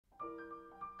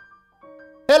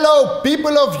Hello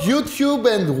people of YouTube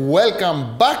and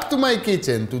welcome back to my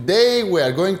kitchen. Today we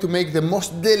are going to make the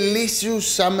most delicious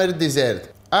summer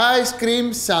dessert. Ice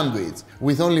cream sandwich.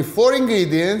 With only 4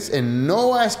 ingredients and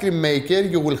no ice cream maker,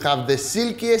 you will have the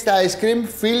silkiest ice cream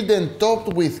filled and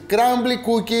topped with crumbly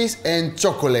cookies and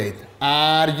chocolate.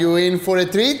 Are you in for a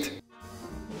treat?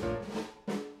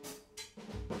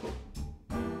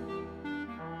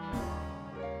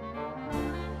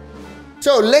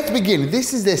 So let's begin.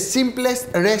 This is the simplest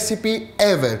recipe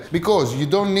ever because you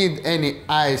don't need any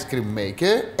ice cream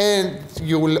maker and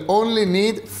you will only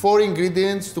need 4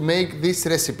 ingredients to make this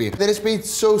recipe. The recipe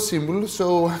is so simple,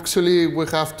 so actually we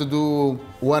have to do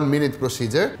 1-minute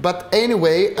procedure. But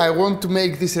anyway, I want to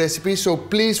make this recipe, so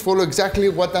please follow exactly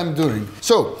what I'm doing.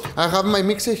 So I have my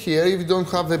mixer here. If you don't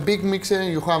have a big mixer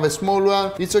and you have a small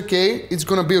one, it's okay. It's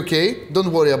gonna be okay.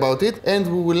 Don't worry about it. And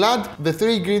we will add the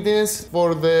 3 ingredients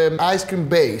for the ice cream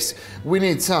base. We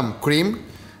need some cream.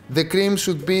 The cream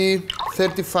should be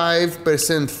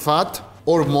 35% fat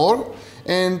or more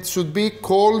and should be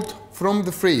cold from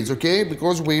the fridge, okay?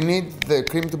 Because we need the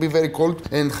cream to be very cold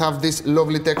and have this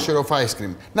lovely texture of ice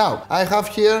cream. Now, I have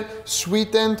here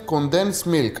sweetened condensed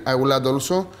milk. I will add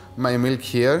also my milk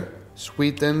here.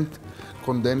 Sweetened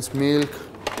condensed milk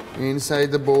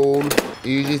inside the bowl.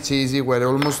 Easy cheesy, we're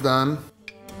almost done.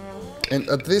 And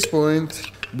at this point,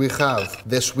 we have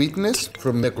the sweetness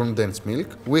from the condensed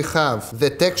milk, we have the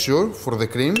texture for the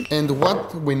cream, and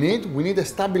what we need a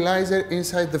stabilizer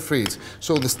inside the fridge.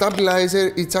 So the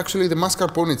stabilizer, it's actually the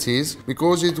mascarpone cheese,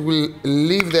 because it will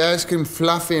leave the ice cream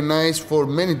fluffy and nice for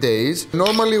many days.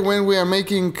 Normally when we are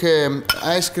making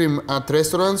ice cream at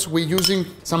restaurants, we're using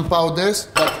some powders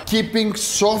that keeping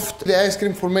soft the ice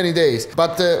cream for many days.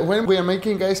 But when we are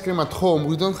making ice cream at home,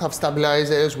 we don't have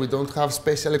stabilizers, we don't have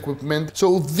special equipment.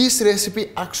 So this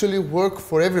recipe actually work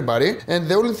for everybody, and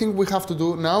the only thing we have to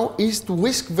do now is to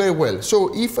whisk very well. So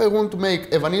if I want to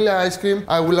make a vanilla ice cream,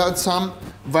 I will add some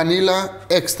vanilla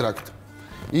extract.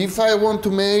 If I want to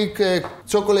make a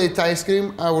chocolate ice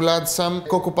cream, I will add some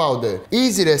cocoa powder.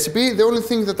 Easy recipe. The only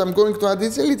thing that I'm going to add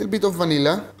is a little bit of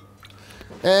vanilla,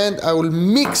 and I will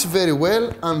mix very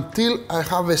well until I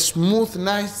have a smooth,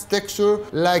 nice texture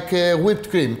like whipped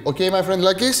cream. Okay, my friend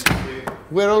Lakis?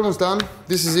 We're almost done.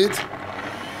 This is it.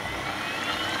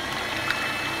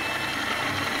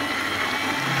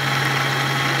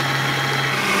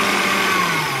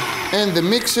 And the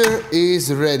mixer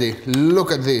is ready.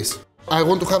 Look at this. I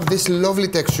want to have this lovely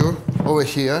texture over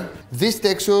here. This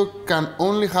texture can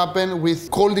only happen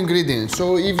with cold ingredients.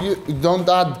 So if you don't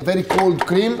add very cold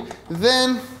cream,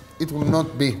 then it will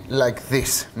not be like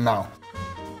this now.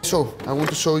 So I want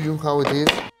to show you how it is.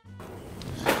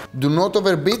 Do not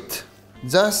overbeat,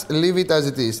 just leave it as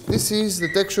it is. This is the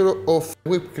texture of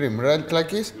whipped cream, right,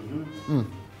 Lakis? Mm.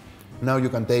 Now you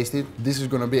can taste it. This is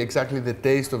gonna be exactly the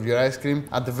taste of your ice cream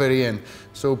at the very end.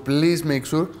 So please make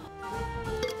sure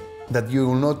that you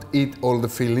will not eat all the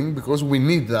filling because we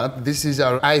need that. This is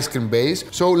our ice cream base.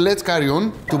 So let's carry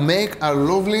on to make our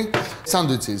lovely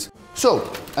sandwiches.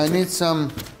 So I need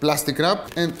some plastic wrap,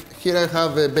 and here I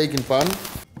have a baking pan.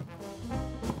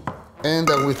 And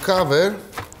I will cover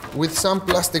with some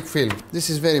plastic film.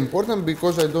 This is very important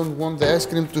because I don't want the ice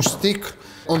cream to stick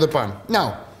on the pan.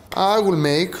 Now, I will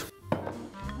make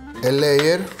a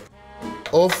layer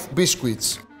of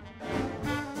biscuits.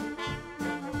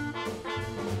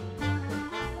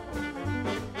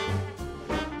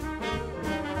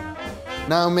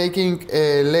 Now making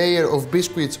a layer of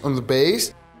biscuits on the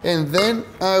base, and then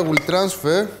I will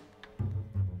transfer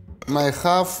my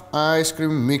half ice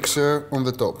cream mixer on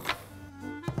the top.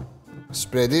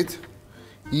 Spread it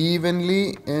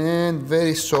evenly and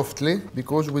very softly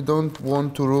because we don't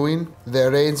want to ruin the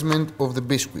arrangement of the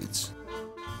biscuits.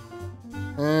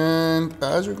 And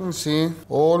as you can see,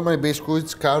 all my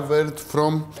biscuits covered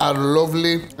from our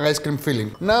lovely ice cream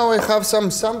filling. Now I have some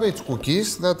sandwich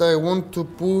cookies that I want to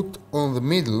put on the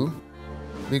middle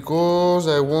because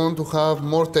I want to have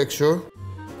more texture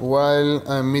while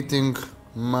I'm eating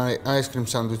my ice cream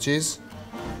sandwiches.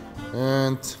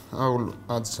 And I will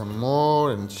add some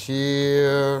more and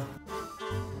here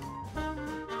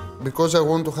because I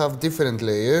want to have different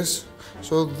layers.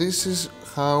 So this is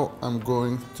how I'm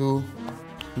going to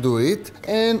do it,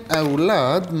 and I will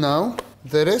add now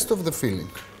the rest of the filling.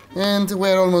 And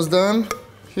we're almost done.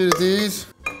 Here it is.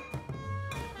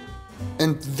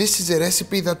 And this is a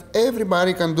recipe that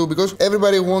everybody can do because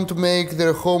everybody wants to make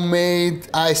their homemade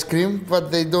ice cream,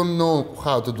 but they don't know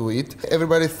how to do it.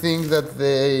 Everybody thinks that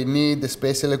they need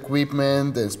special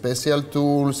equipment and special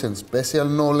tools and special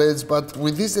knowledge, but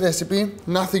with this recipe,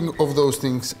 nothing of those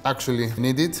things actually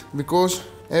needed because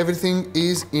everything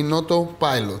is in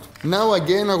autopilot. Now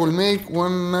again I will make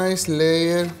one nice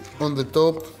layer on the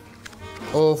top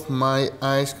of my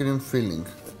ice cream filling,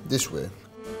 this way.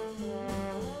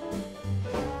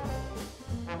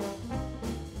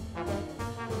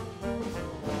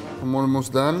 I'm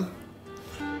almost done.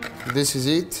 This is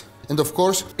it. And of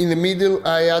course, in the middle,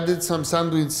 I added some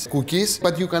sandwich cookies,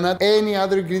 but you can add any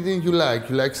other ingredient you like.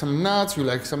 You like some nuts, you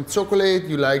like some chocolate,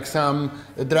 you like some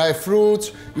dry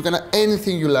fruits. You can add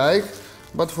anything you like.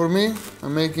 But for me,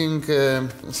 I'm making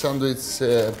sandwich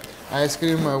ice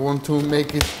cream. I want to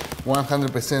make it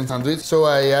 100% sandwich. So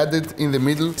I added in the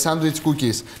middle sandwich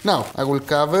cookies. Now, I will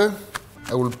cover.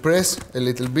 I will press a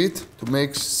little bit to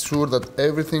make sure that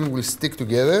everything will stick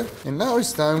together. And now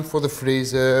it's time for the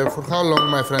freezer. For how long,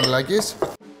 my friend Lakis?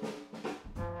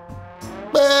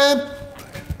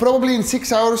 Probably in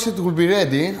 6 hours it will be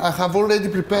ready. I have already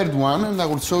prepared one and I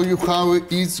will show you how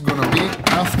it's gonna be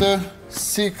after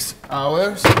 6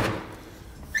 hours.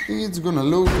 It's gonna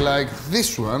look like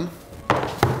this one.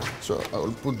 So I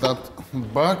will put that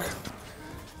back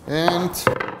and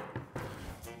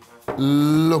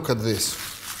look at this.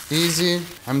 Easy.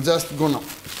 I'm just gonna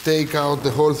take out the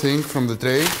whole thing from the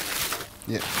tray.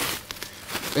 Yeah.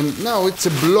 And now it's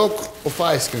a block of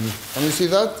ice cream. Can you see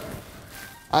that?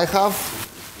 I have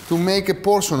to make a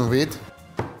portion of it.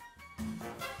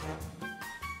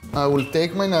 I will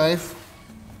take my knife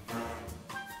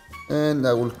and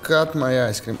I will cut my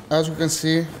ice cream. As you can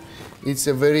see, it's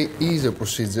a very easy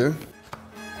procedure.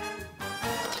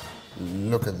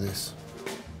 Look at this.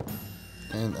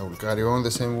 And I will carry on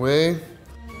the same way.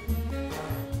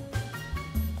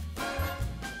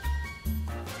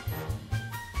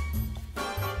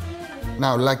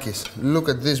 Now, Lakis, look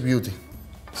at this beauty.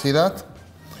 See that?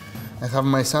 I have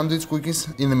my sandwich cookies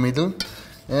in the middle,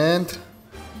 and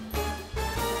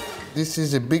this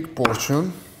is a big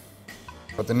portion,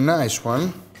 but a nice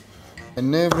one,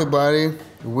 and everybody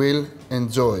will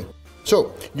enjoy.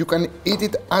 So, you can eat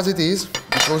it as it is,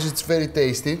 because it's very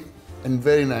tasty and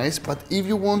very nice, but if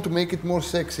you want to make it more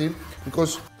sexy,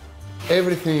 because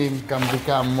everything can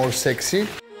become more sexy,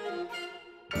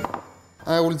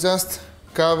 I will just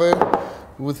cover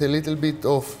with a little bit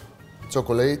of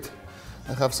chocolate.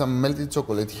 I have some melted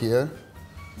chocolate here,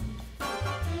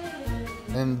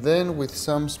 and then with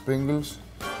some sprinkles,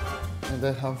 and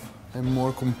I have a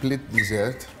more complete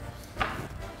dessert.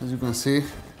 As you can see,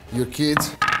 your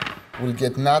kids will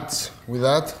get nuts with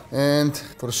that, and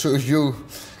for sure you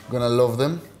gonna love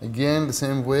them. Again, the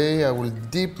same way, I will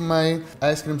dip my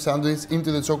ice cream sandwich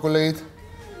into the chocolate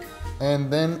and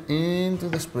then into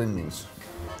the sprinkles.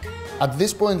 At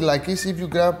this point, like this, if you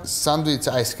grab sandwich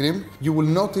ice cream, you will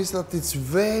notice that it's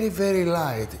very, very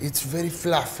light. It's very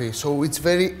fluffy, so it's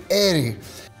very airy.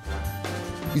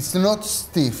 It's not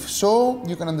stiff, so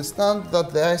you can understand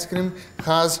that the ice cream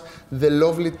has the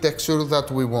lovely texture that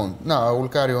we want. Now, I will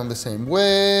carry on the same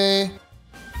way.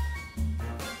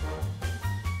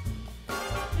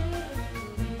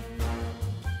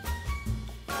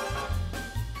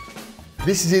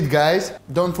 This is it, guys.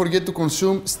 Don't forget to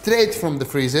consume straight from the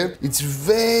freezer. It's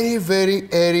very, very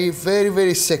airy, very,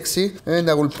 very sexy. And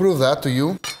I will prove that to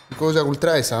you, because I will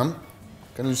try some.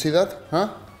 Can you see that? Huh?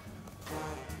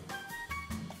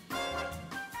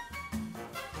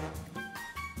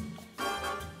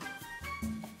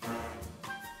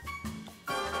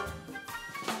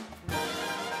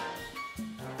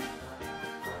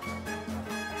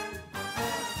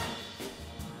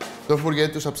 Don't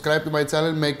forget to subscribe to my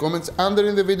channel, make comments under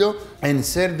in the video, and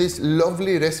share this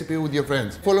lovely recipe with your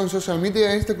friends. Follow on social media,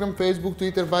 Instagram, Facebook,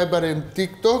 Twitter, Viber, and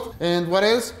TikTok. And what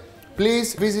else?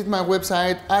 Please visit my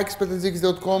website,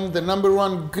 akispetretzikis.com, the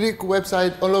 #1 Greek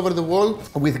website all over the world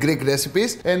with Greek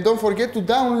recipes. And don't forget to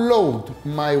download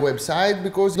my website,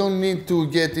 because you don't need to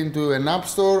get into an app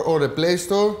store or a Play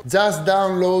Store. Just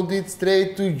download it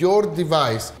straight to your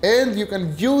device. And you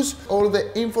can use all the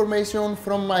information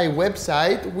from my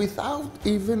website without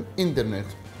even internet.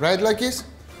 Right, Lakis?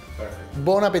 Perfect.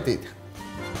 Bon appetit.